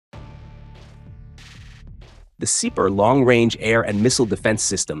The SİPER long-range air and missile defense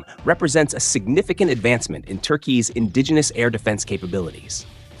system represents a significant advancement in Turkey's indigenous air defense capabilities.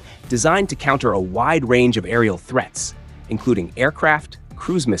 Designed to counter a wide range of aerial threats, including aircraft,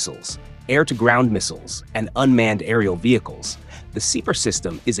 cruise missiles, air-to-ground missiles, and unmanned aerial vehicles, the SİPER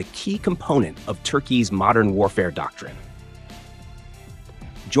system is a key component of Turkey's modern warfare doctrine.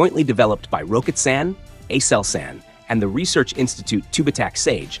 Jointly developed by Roketsan, Aselsan, and the research institute TÜBİTAK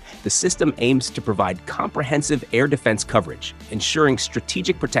SAGE, the system aims to provide comprehensive air defense coverage, ensuring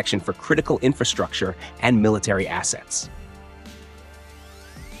strategic protection for critical infrastructure and military assets.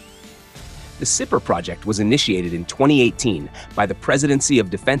 The SİPER project was initiated in 2018 by the Presidency of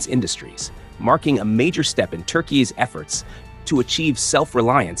Defense Industries, marking a major step in Turkey's efforts to achieve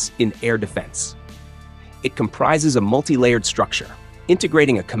self-reliance in air defense. It comprises a multi-layered structure,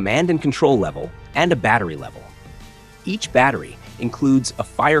 integrating a command and control level and a battery level. Each battery includes a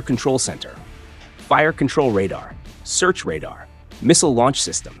fire control center, fire control radar, search radar, missile launch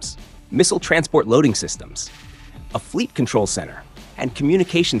systems, missile transport loading systems, a fleet control center, and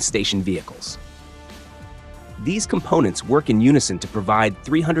communication station vehicles. These components work in unison to provide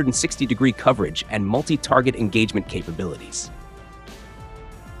 360-degree coverage and multi-target engagement capabilities.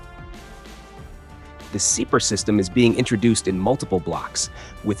 The SİPER system is being introduced in multiple blocks,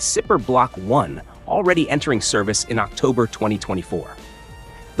 with SİPER Block 1 already entering service in October 2024.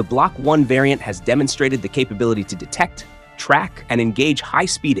 The Block 1 variant has demonstrated the capability to detect, track, and engage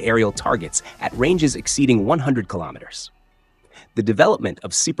high-speed aerial targets at ranges exceeding 100 kilometers. The development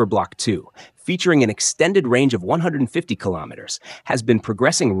of SİPER Block 2, featuring an extended range of 150 kilometers, has been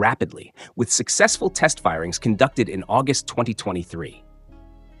progressing rapidly, with successful test firings conducted in August 2023.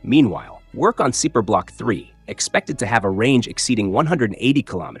 Meanwhile, work on SİPER Block 3, expected to have a range exceeding 180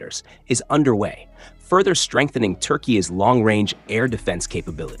 kilometers, is underway, further strengthening Turkey's long-range air defense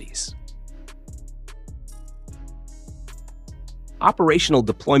capabilities. Operational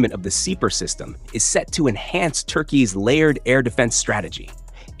deployment of the SİPER system is set to enhance Turkey's layered air defense strategy.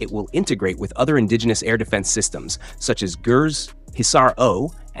 It will integrate with other indigenous air defense systems such as GERS,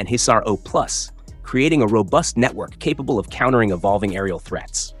 Hisar-O, and Hisar-O+, creating a robust network capable of countering evolving aerial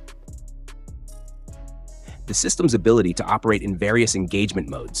threats. The system's ability to operate in various engagement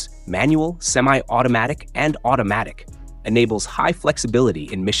modes, manual, semi-automatic, and automatic, enables high flexibility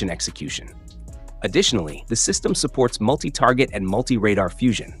in mission execution. Additionally, the system supports multi-target and multi-radar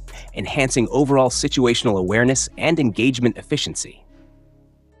fusion, enhancing overall situational awareness and engagement efficiency.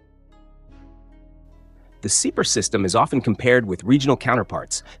 The SİPER system is often compared with regional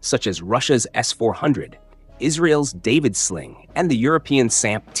counterparts such as Russia's S-400, Israel's David Sling, and the European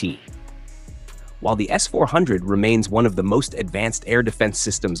SAMP-T. While the S-400 remains one of the most advanced air defense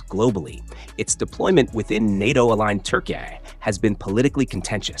systems globally, its deployment within NATO-aligned Turkey has been politically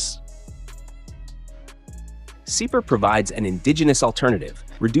contentious. SİPER provides an indigenous alternative,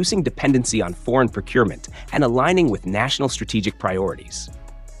 reducing dependency on foreign procurement and aligning with national strategic priorities.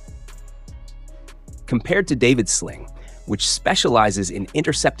 Compared to David Sling, which specializes in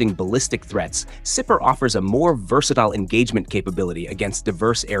intercepting ballistic threats, SİPER offers a more versatile engagement capability against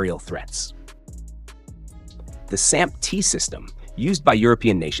diverse aerial threats. The SAMP-T system, used by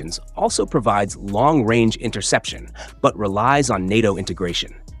European nations, also provides long-range interception, but relies on NATO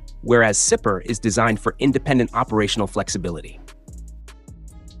integration, whereas SİPER is designed for independent operational flexibility.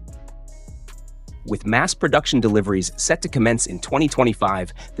 With mass production deliveries set to commence in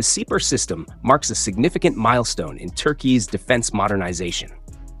 2025, the SİPER system marks a significant milestone in Turkey's defense modernization.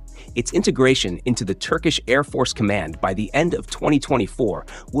 Its integration into the Turkish Air Force Command by the end of 2024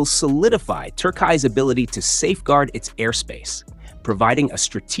 will solidify Turkey's ability to safeguard its airspace, providing a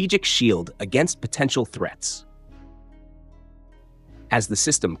strategic shield against potential threats. As the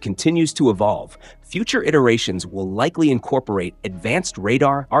system continues to evolve, future iterations will likely incorporate advanced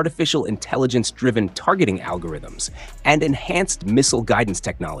radar, artificial intelligence-driven targeting algorithms, and enhanced missile guidance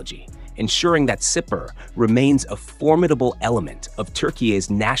technology, ensuring that SİPER remains a formidable element of Turkey's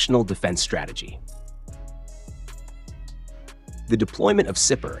national defense strategy. The deployment of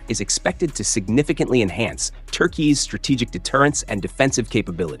SİPER is expected to significantly enhance Turkey's strategic deterrence and defensive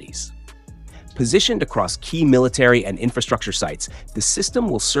capabilities. Positioned across key military and infrastructure sites, the system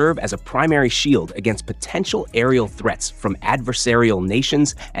will serve as a primary shield against potential aerial threats from adversarial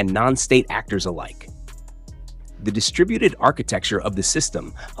nations and non-state actors alike. The distributed architecture of the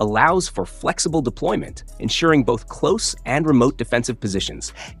system allows for flexible deployment, ensuring both close and remote defensive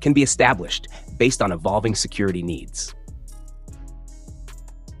positions can be established based on evolving security needs.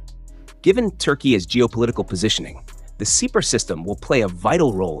 Given Turkey's geopolitical positioning, the SİPER system will play a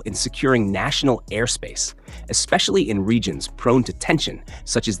vital role in securing national airspace, especially in regions prone to tension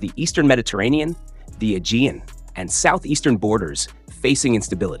such as the Eastern Mediterranean, the Aegean, and southeastern borders facing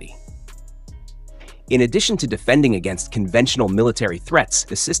instability. In addition to defending against conventional military threats,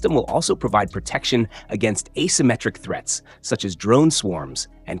 the system will also provide protection against asymmetric threats such as drone swarms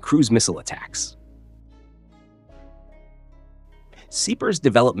and cruise missile attacks. SİPER's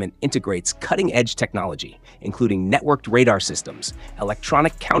development integrates cutting-edge technology, including networked radar systems,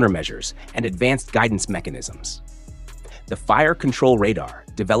 electronic countermeasures, and advanced guidance mechanisms. The fire control radar,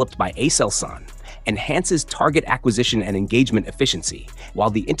 developed by Aselsan, enhances target acquisition and engagement efficiency, while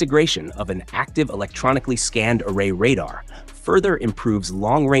the integration of an active electronically scanned array radar further improves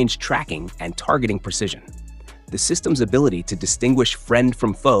long-range tracking and targeting precision. The system's ability to distinguish friend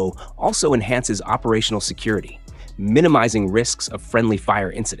from foe also enhances operational security, minimizing risks of friendly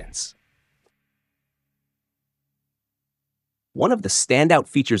fire incidents. One of the standout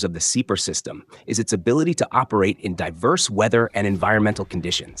features of the SİPER system is its ability to operate in diverse weather and environmental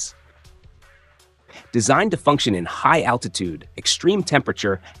conditions. Designed to function in high altitude, extreme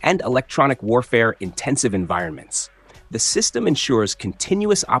temperature, and electronic warfare intensive environments, the system ensures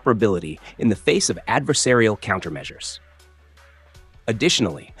continuous operability in the face of adversarial countermeasures.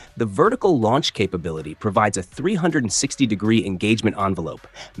 Additionally, the vertical launch capability provides a 360-degree engagement envelope,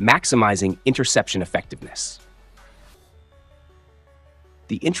 maximizing interception effectiveness.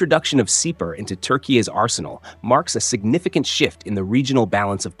 The introduction of SİPER into Turkey's arsenal marks a significant shift in the regional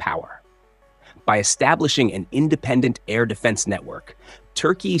balance of power. By establishing an independent air defense network,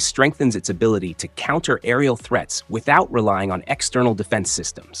 Turkey strengthens its ability to counter aerial threats without relying on external defense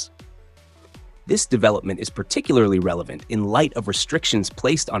systems. This development is particularly relevant in light of restrictions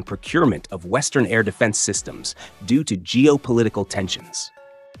placed on procurement of Western air defense systems due to geopolitical tensions.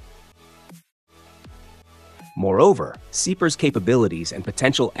 Moreover, SİPER's capabilities and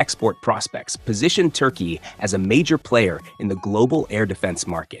potential export prospects position Turkey as a major player in the global air defense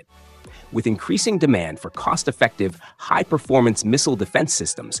market. With increasing demand for cost-effective, high-performance missile defense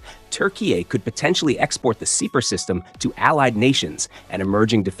systems, Turkey could potentially export the SİPER system to allied nations and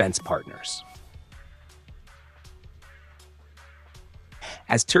emerging defense partners.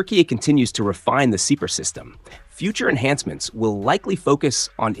 As Turkey continues to refine the SİPER system, future enhancements will likely focus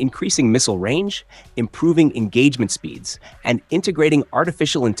on increasing missile range, improving engagement speeds, and integrating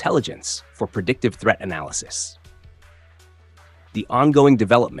artificial intelligence for predictive threat analysis. The ongoing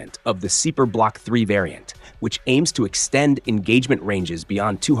development of the SİPER Block 3 variant, which aims to extend engagement ranges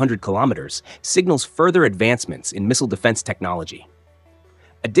beyond 200 kilometers, signals further advancements in missile defense technology.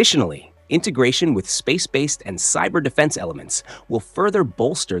 Additionally, integration with space-based and cyber defense elements will further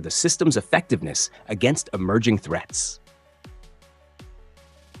bolster the system's effectiveness against emerging threats.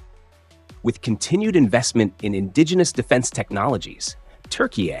 With continued investment in indigenous defense technologies,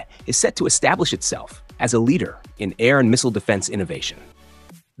 Turkey is set to establish itself as a leader in air and missile defense innovation.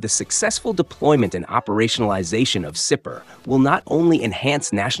 The successful deployment and operationalization of SİPER will not only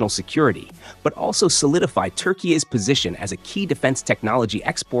enhance national security, but also solidify Turkey's position as a key defense technology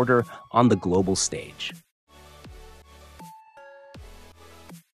exporter on the global stage.